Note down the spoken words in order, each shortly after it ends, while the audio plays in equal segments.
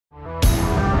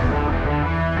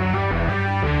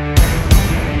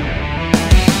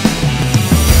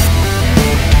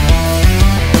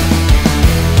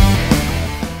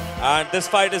this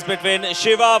fight is between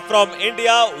Shiva from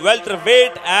India,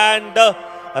 welterweight, and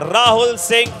Rahul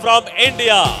Singh from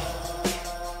India.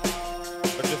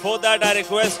 But before that, I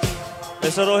request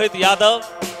Mr. Rohit Yadav,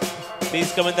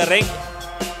 please come in the ring.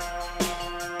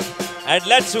 And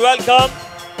let's welcome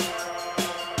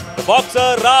the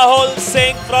boxer Rahul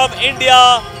Singh from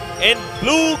India in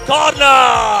blue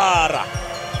corner.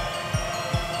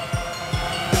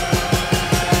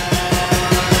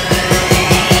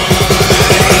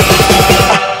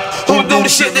 Who do the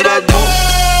shit that I do?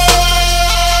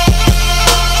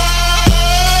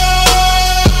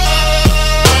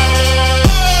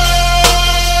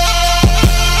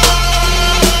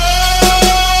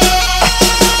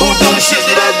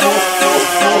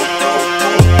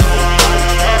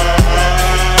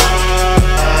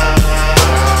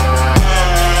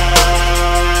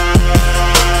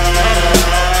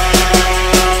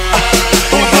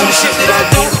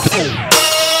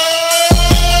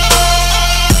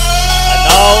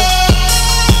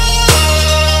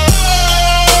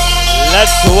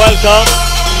 Let's welcome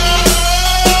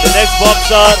the next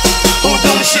boxer, who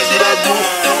do the shit that I do?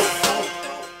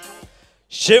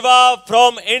 Shiva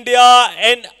from India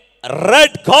in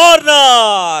red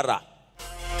corner.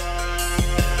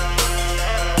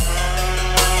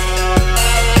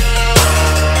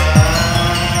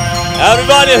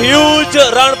 Everyone, a huge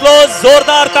round of applause,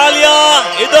 जोरदार तालियां,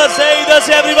 इधर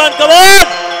से everyone, come on!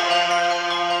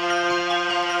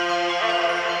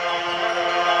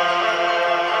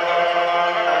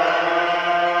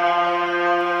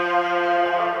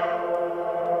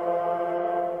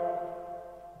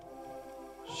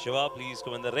 Shiva, please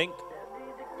come in the ring.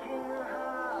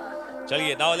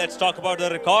 चलिए, now let's talk about the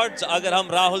records. अगर हम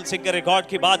राहुल सिंह के record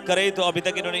की बात करें तो अभी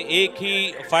तक इन्होंने एक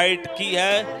ही फाइट की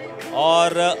है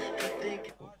और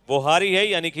वो हारी है,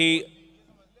 यानी कि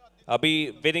अभी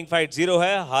विनिंग फाइट 0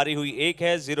 है, हारी हुई 1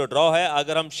 है, 0 ड्रॉ है.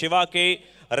 अगर हम शिवा के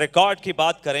रिकॉर्ड की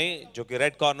बात करें जो कि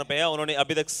रेड कॉर्नर पे है, उन्होंने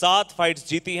अभी तक 7 फाइट्स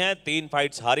जीती हैं, 3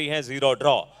 फाइट्स हारी हैं, 0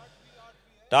 draw.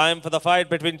 Time for the fight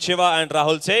between Shiva and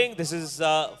Rahul Singh. This is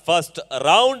first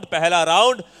round, पहला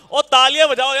round. और तालियां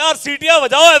बजाओ यार, सीटियां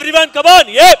बजाओ, everyone, come on,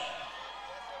 ये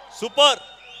super.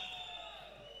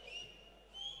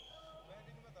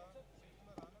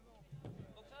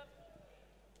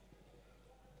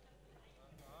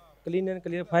 Clean and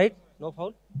clear fight, no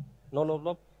foul, no low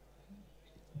blow.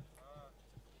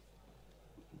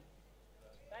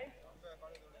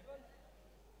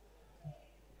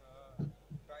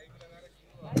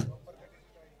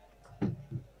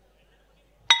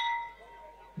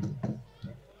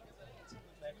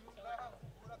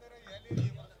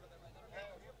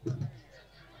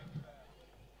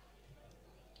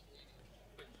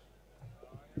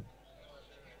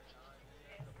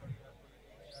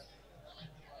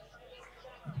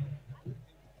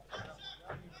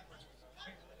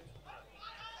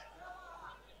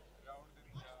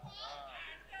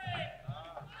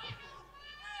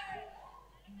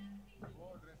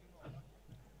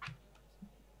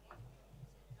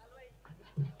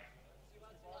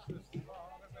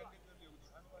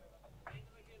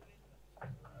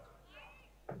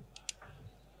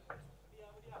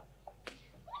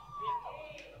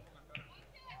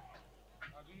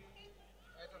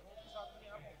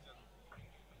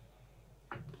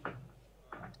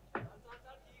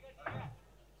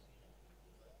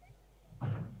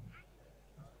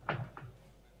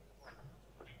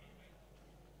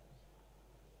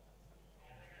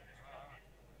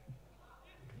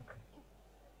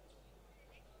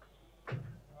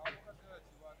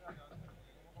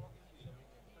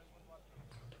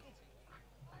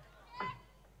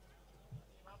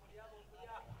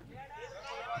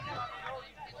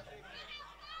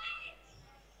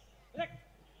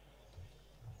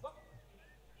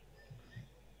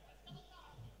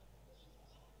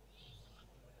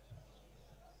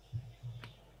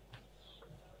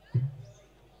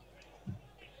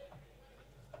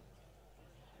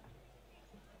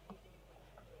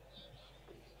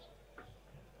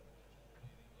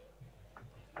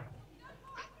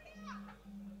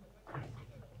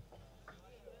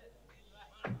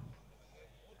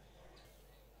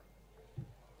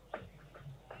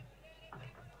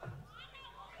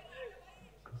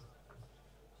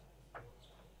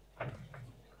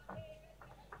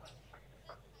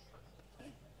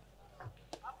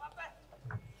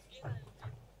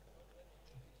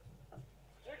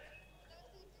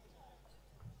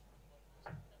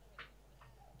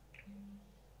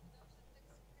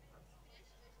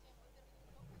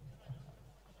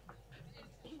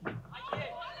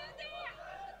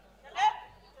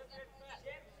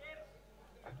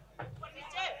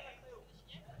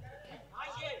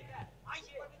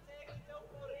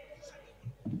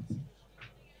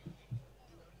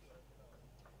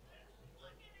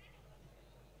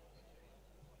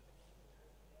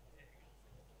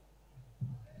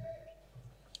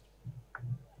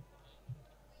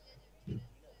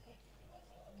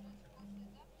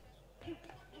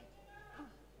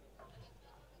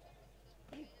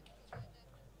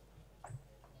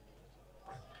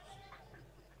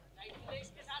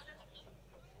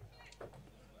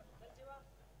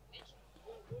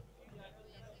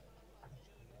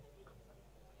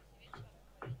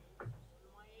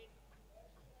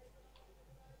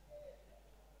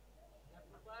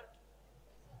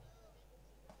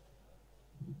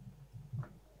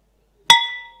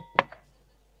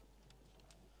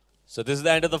 So this is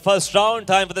the end of the first round.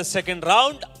 Time for the second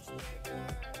round.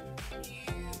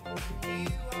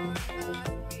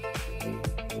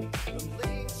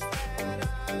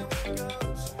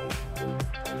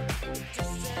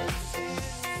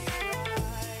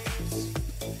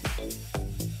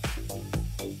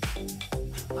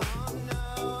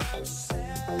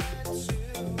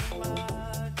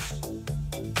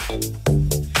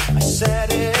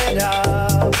 Set it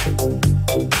up.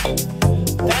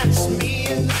 That's me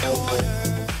in the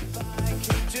corner. I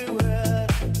can do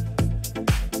it.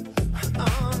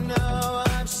 Oh no,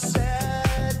 I've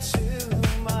said too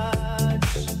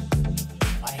much.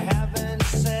 I haven't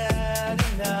said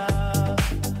enough.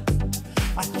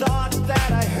 I thought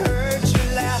that I heard you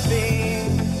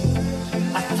laughing.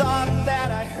 I thought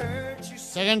that I heard you.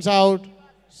 Seconds out.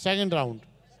 Second round.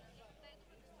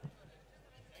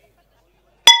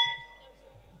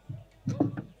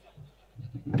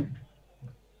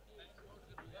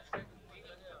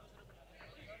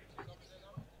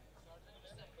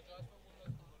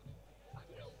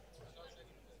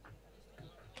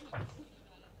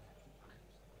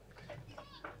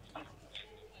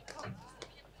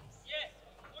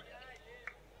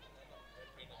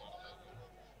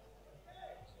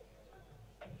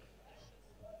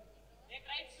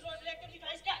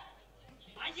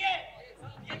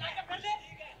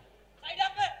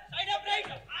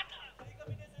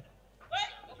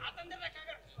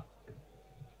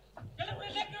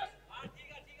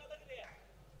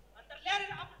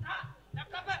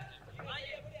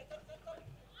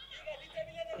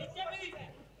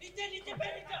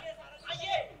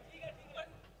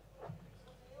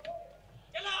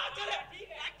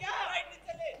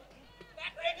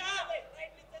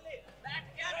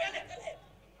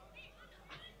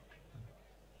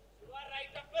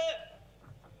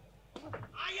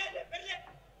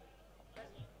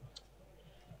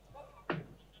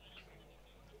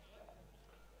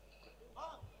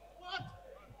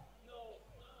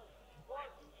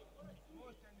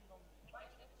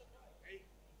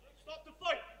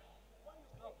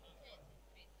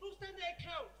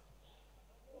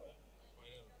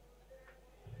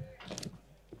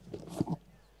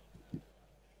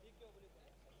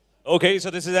 Okay, so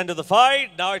this is the end of the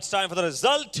fight. Now it's time for the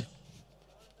result.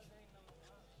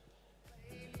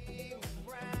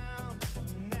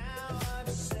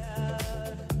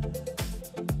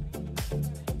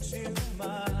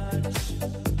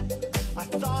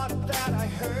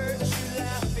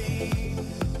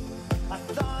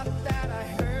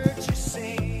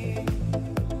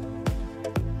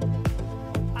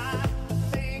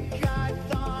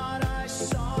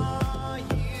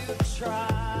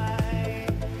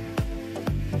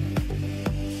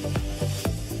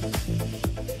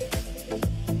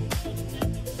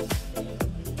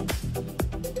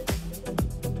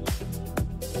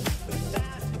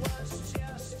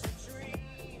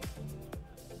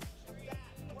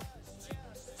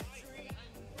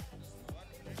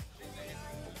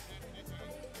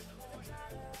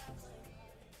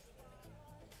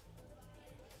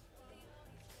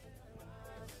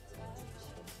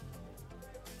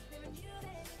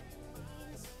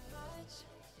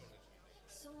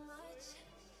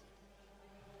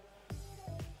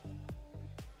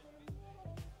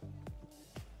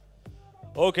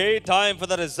 Okay, time for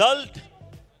the result.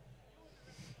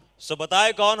 So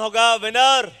बताए कौन होगा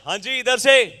winner? हाँ जी इधर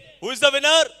से. Who is the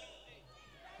winner?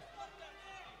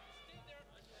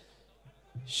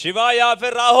 Shiva या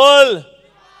फिर Rahul?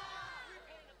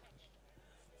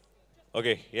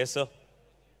 Okay, yes sir.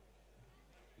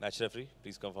 Match referee,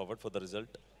 please come forward for the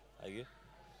result. आइए.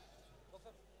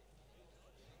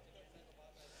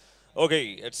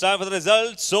 Okay, it's time for the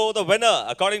results. So the winner,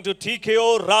 according to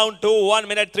TKO, round 2, 1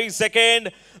 minute 3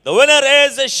 seconds. The winner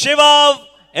is Shiva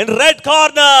in red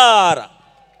corner.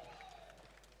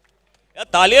 यार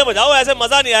तालियां बजाओ, ऐसे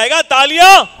मजा नहीं आएगा.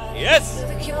 तालियां. Yes,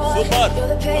 super.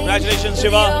 Congratulations,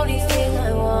 Shiva.